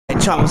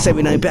Channel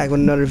 79 back with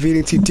another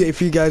video today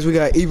for you guys. We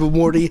got Evil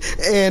Morty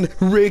and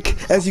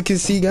Rick. As you can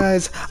see,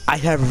 guys, I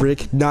have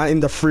Rick not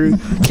in the free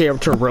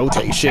character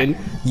rotation.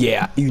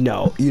 Yeah, you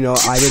know,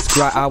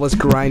 I was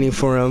grinding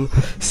for him.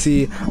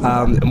 See,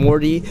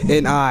 Morty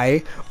and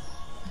I.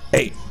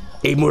 Hey,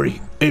 Morty,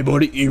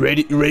 you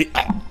ready? You ready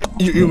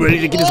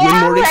to get this win,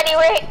 Morty? I'm ready,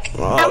 Rick.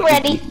 I'm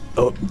ready.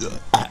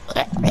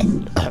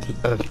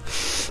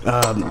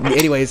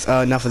 Anyways,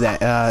 enough of that.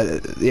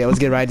 Yeah, let's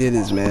get right into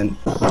this, man.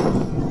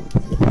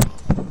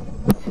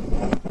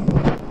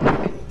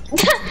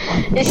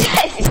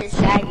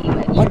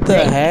 What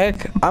the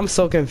heck? I'm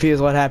so confused.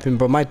 What happened,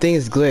 bro? My thing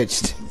is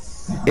glitched.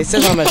 It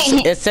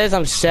says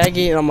I'm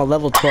Shaggy and I'm a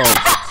level 12.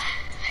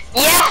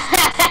 Yeah.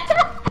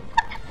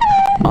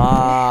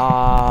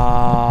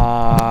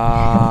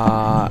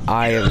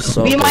 I am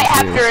so. We might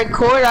have to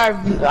record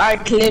our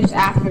clips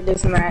after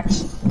this match.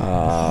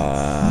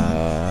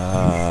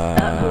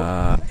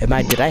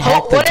 Did I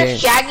hack the game? What if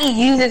Shaggy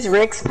uses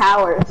Rick's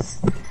powers?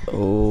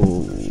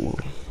 Oh.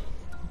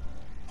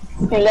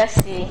 Okay, let's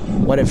see.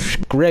 What if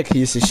Rick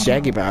uses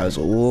Shaggy powers?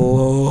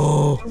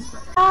 Whoa.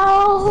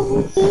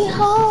 I'll be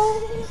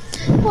home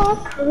for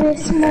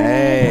Christmas.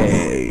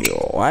 Hey,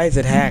 why is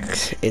it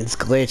hacked? It's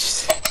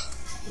glitched.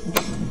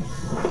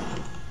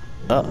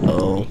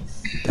 Uh-oh.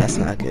 That's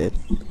not good.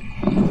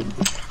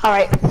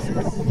 Alright.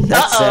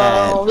 That's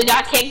sad. We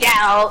got kicked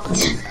out.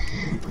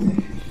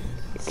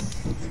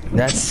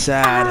 That's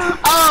sad.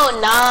 Oh,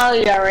 no,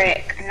 you're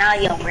Rick. No,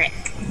 you're Rick.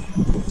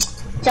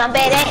 Jump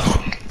in it.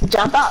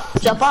 Jump up,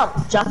 jump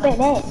up, jump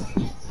in it.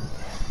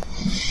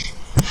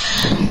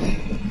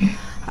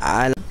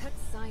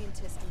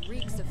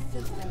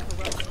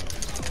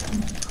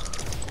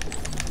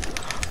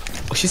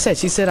 She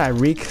said I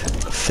reek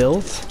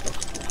filth?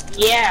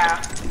 Yeah.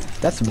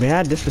 That's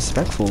mad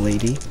disrespectful,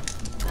 lady.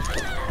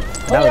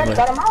 Cut him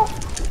out.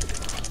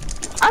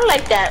 I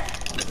like that.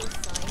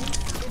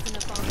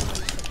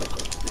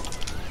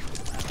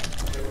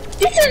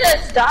 You should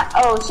have stopped.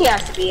 Oh, she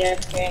has to be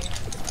okay.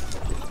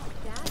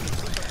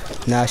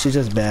 Nah, she's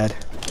just bad.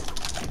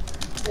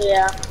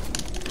 Yeah.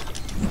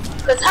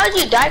 Cause how'd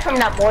you die from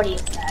that Morty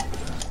attack?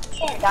 You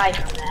can't die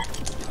from that.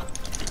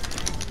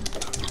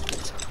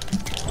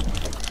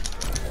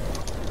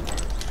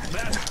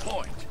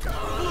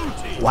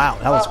 Wow,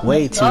 that was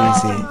way too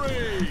easy.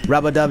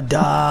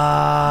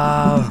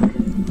 Rub-a-dub-dub.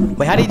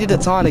 Wait, how do you do the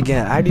taunt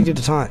again? How do you do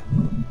the taunt?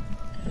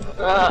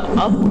 Up.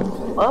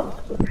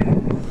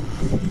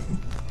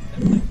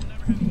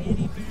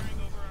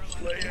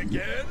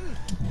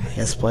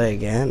 Let's play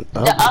again.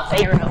 Oh. The up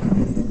arrow.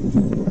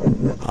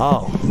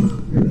 Oh.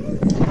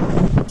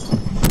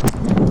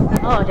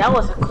 Oh, that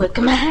was a quick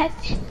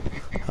match.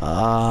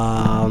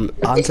 On to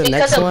the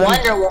next one. Because of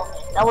Wonder Woman.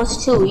 That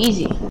was too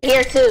easy.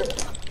 Here too.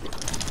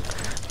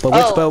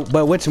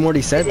 But which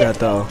Morty said that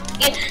though?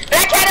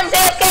 Black Adam's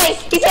AFK!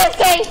 He's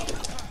AFK!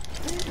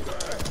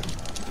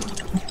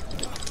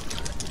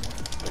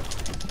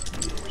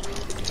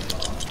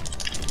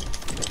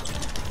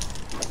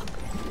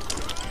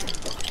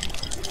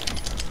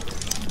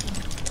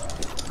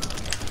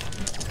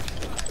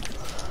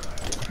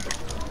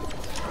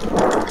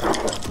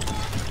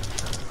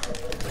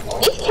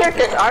 These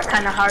characters are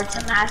kind of hard to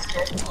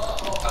master.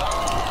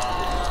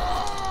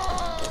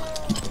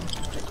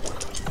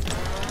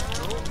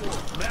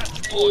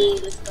 Let's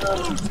go.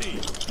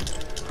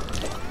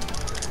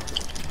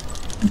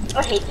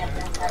 I hate them.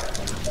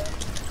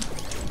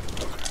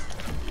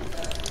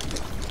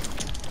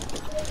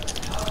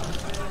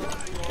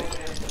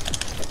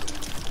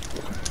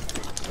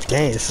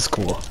 Dang, this is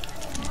cool.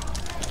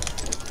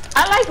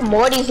 I like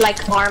Morty's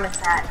arm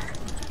attack.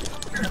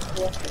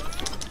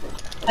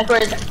 Like where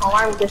his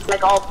arm gets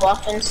all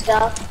buff and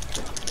stuff.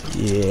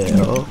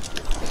 Yeah.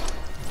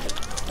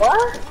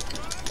 What?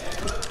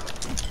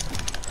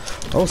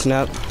 Oh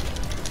snap.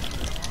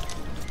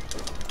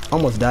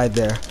 Almost died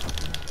there.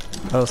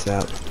 Oh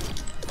snap.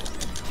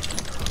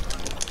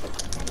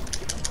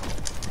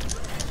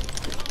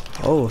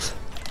 Oh.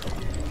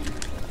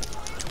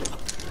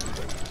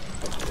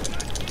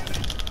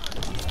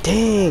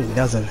 Dang,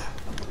 doesn't.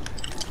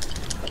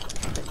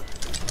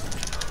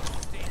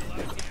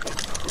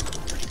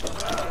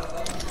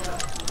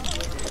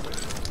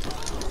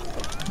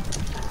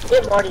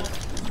 Good Morty.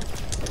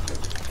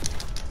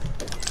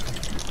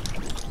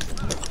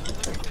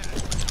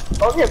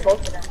 Both of them.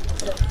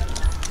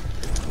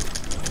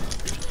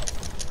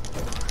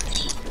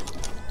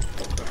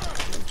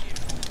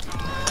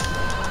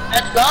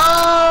 Let's go!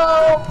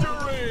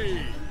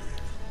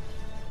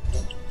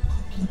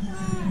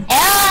 Yeah, I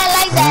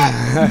like that.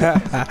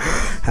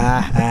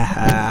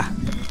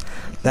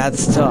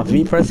 That's tough.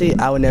 Me personally,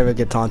 I would never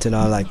get taunted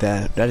on like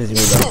that. That is me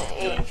though.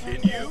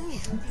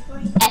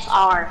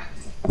 FR.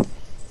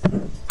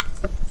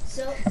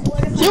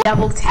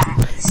 Double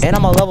taps. And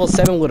I'm a level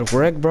 7 with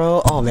Rick,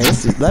 bro. Oh man,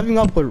 this is leveling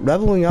up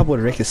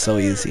with Rick is so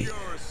easy.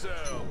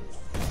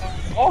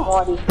 Oh,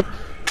 Morty.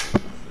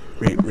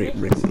 Rick.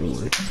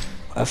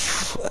 I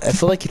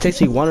feel like it takes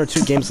me 1 or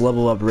 2 games to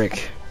level up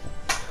Rick.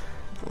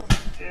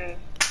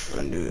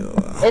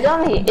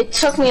 It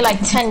took me like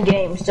 10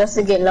 games just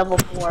to get level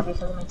 4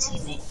 because my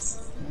teammates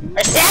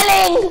are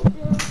selling.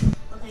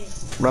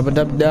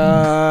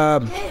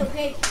 Rub-a-dub-dub.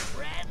 Okay.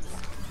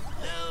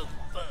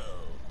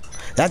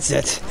 That's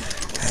it.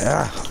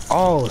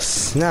 Oh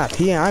snap!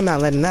 I'm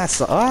not letting that.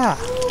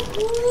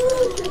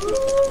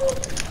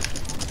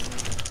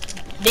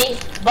 These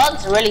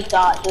bugs really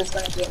thought he was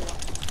gonna get me.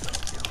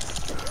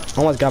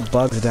 Almost got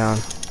bugs down.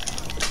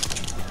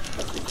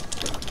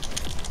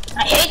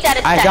 I hate that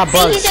it's I got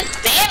bugs. He's just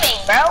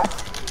spamming, bro.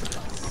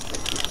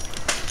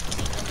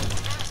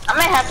 I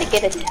might have to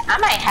get a. I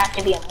might have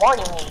to be a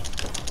Morty main.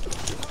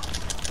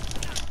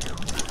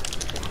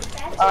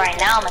 Alright,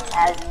 now I'm a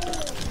Taz.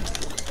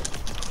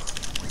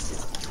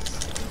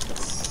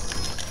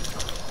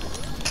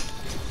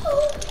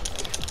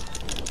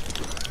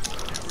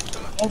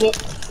 Dang it.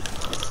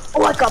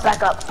 Oh, I got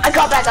back up.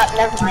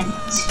 Never mind.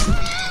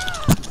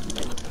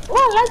 Oh, I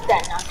like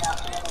that knockout.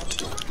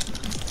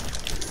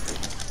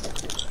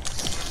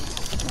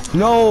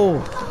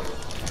 No.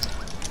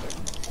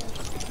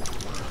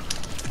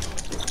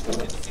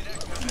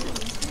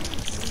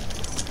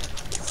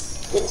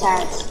 Good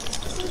Taz.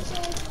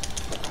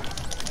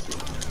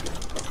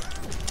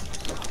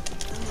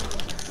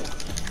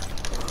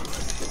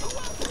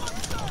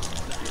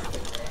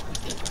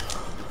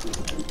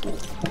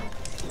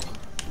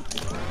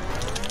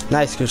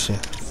 Nice cushion.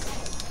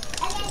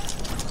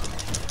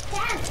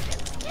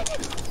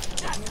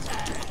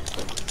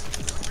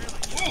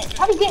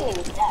 How do you get me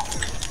with that?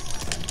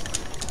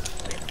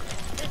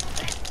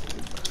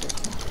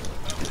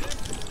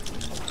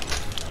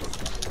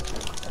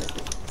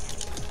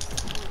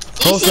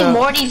 Do you see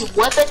Morty's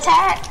whip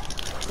attack?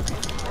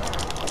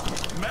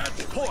 Match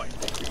point.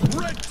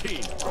 Red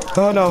team.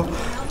 Oh no.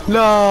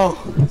 No.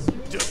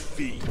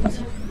 Defeat.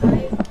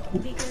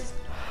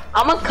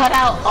 I'm gonna cut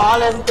out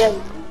all of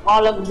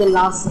the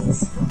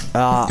losses.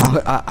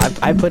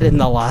 I put in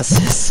the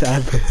losses.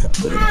 I'm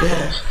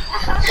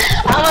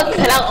gonna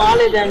cut out all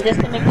of them just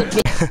to make it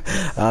big.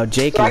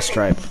 Jake and a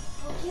stripe.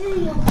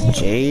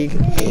 Jake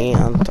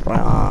and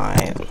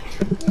stripe.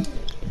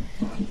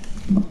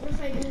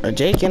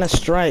 Jake and a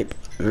stripe.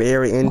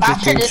 Very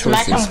interesting After this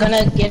match, I'm choices.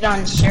 gonna get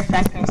on Share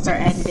Factor and start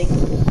editing.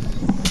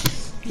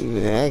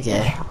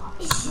 Okay.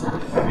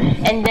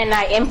 And then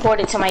I import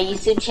it to my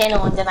YouTube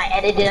channel and then I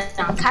edit it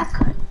on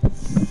CapCut.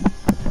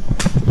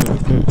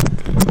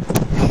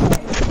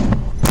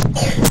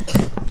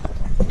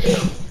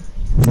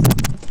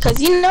 Cause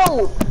you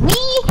know, me,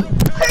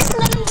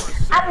 personally,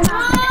 I'm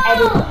not gonna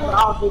edit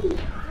raw videos.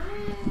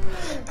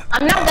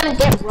 I'm not gonna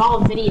get raw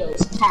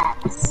videos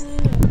passed.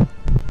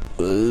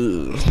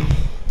 Ooh.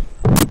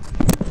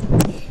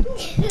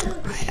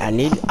 I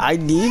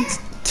need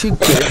to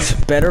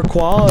get better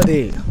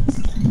quality.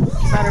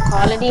 Better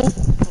quality?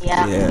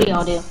 Yeah, we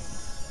all do.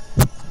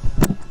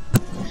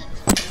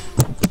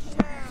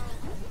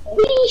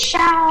 We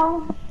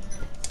shall.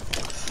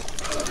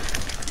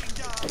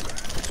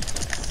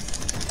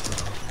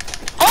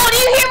 Oh, do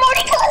you hear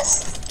Morty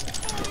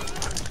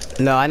cuss?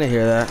 No, I didn't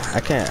hear that.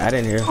 I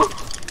didn't hear.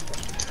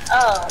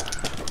 Oh.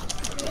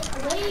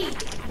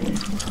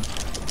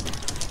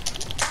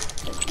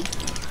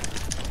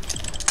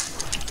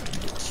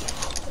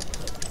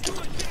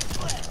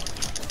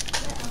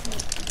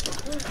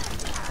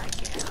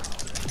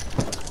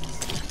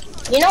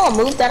 You know a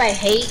move that I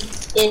hate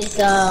is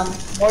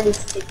Morty's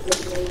stick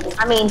with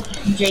I mean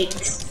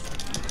Jake's.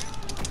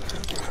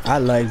 I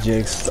like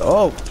Jake's.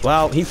 Oh,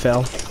 wow, he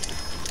fell.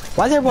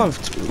 Why is everyone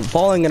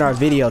falling in our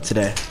video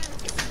today?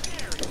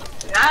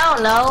 I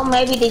don't know,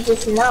 maybe they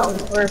just know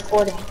we're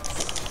recording.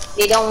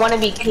 They don't want to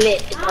be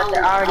clipped, but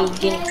they're already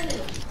getting clipped.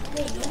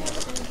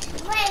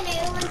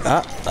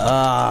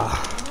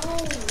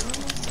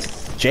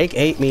 Jake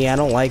ate me, I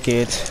don't like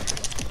it.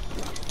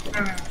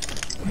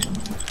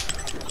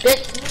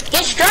 Get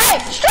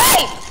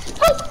Stripe!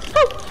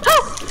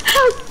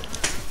 Help!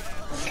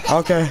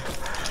 Okay,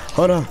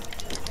 hold on.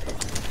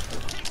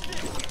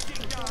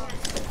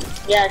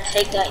 Yeah,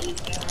 take that, you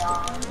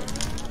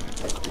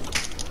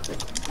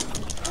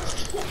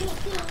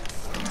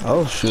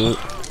Oh shoot.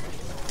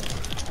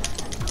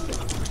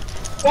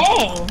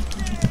 Dang.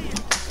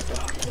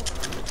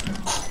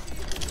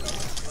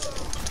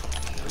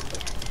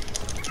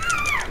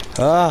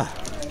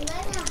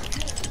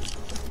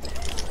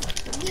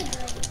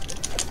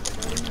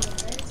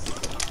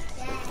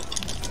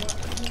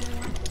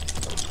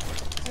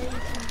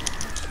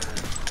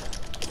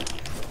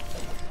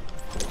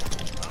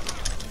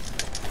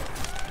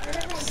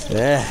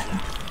 Yeah.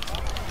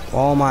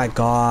 Oh my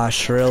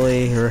gosh,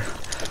 really?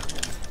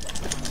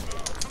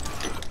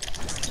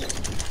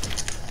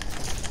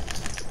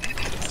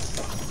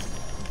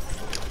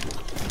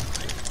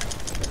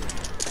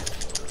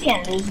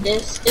 Can't lose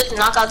this. Just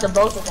knock out the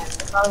both of them.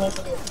 That's all we need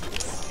to do.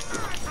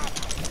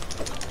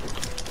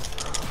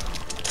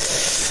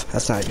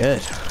 That's not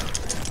good.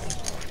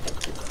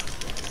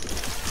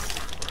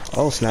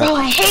 Oh snap. Bro,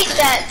 I hate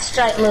that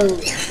Stripe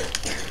move.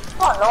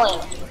 So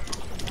annoying.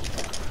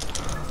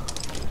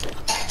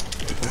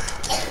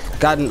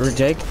 Got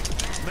Jake.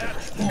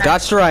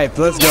 That's right.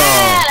 Let's go.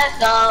 Yeah, let's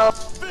go.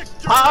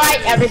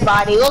 Alright,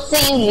 everybody. We'll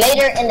see you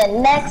later in the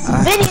next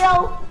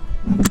video.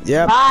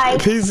 Yep. Bye.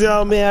 Peace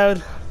out,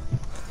 man.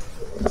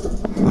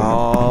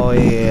 Oh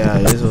yeah,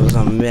 this was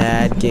a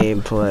mad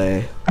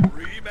gameplay.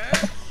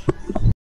 Rematch.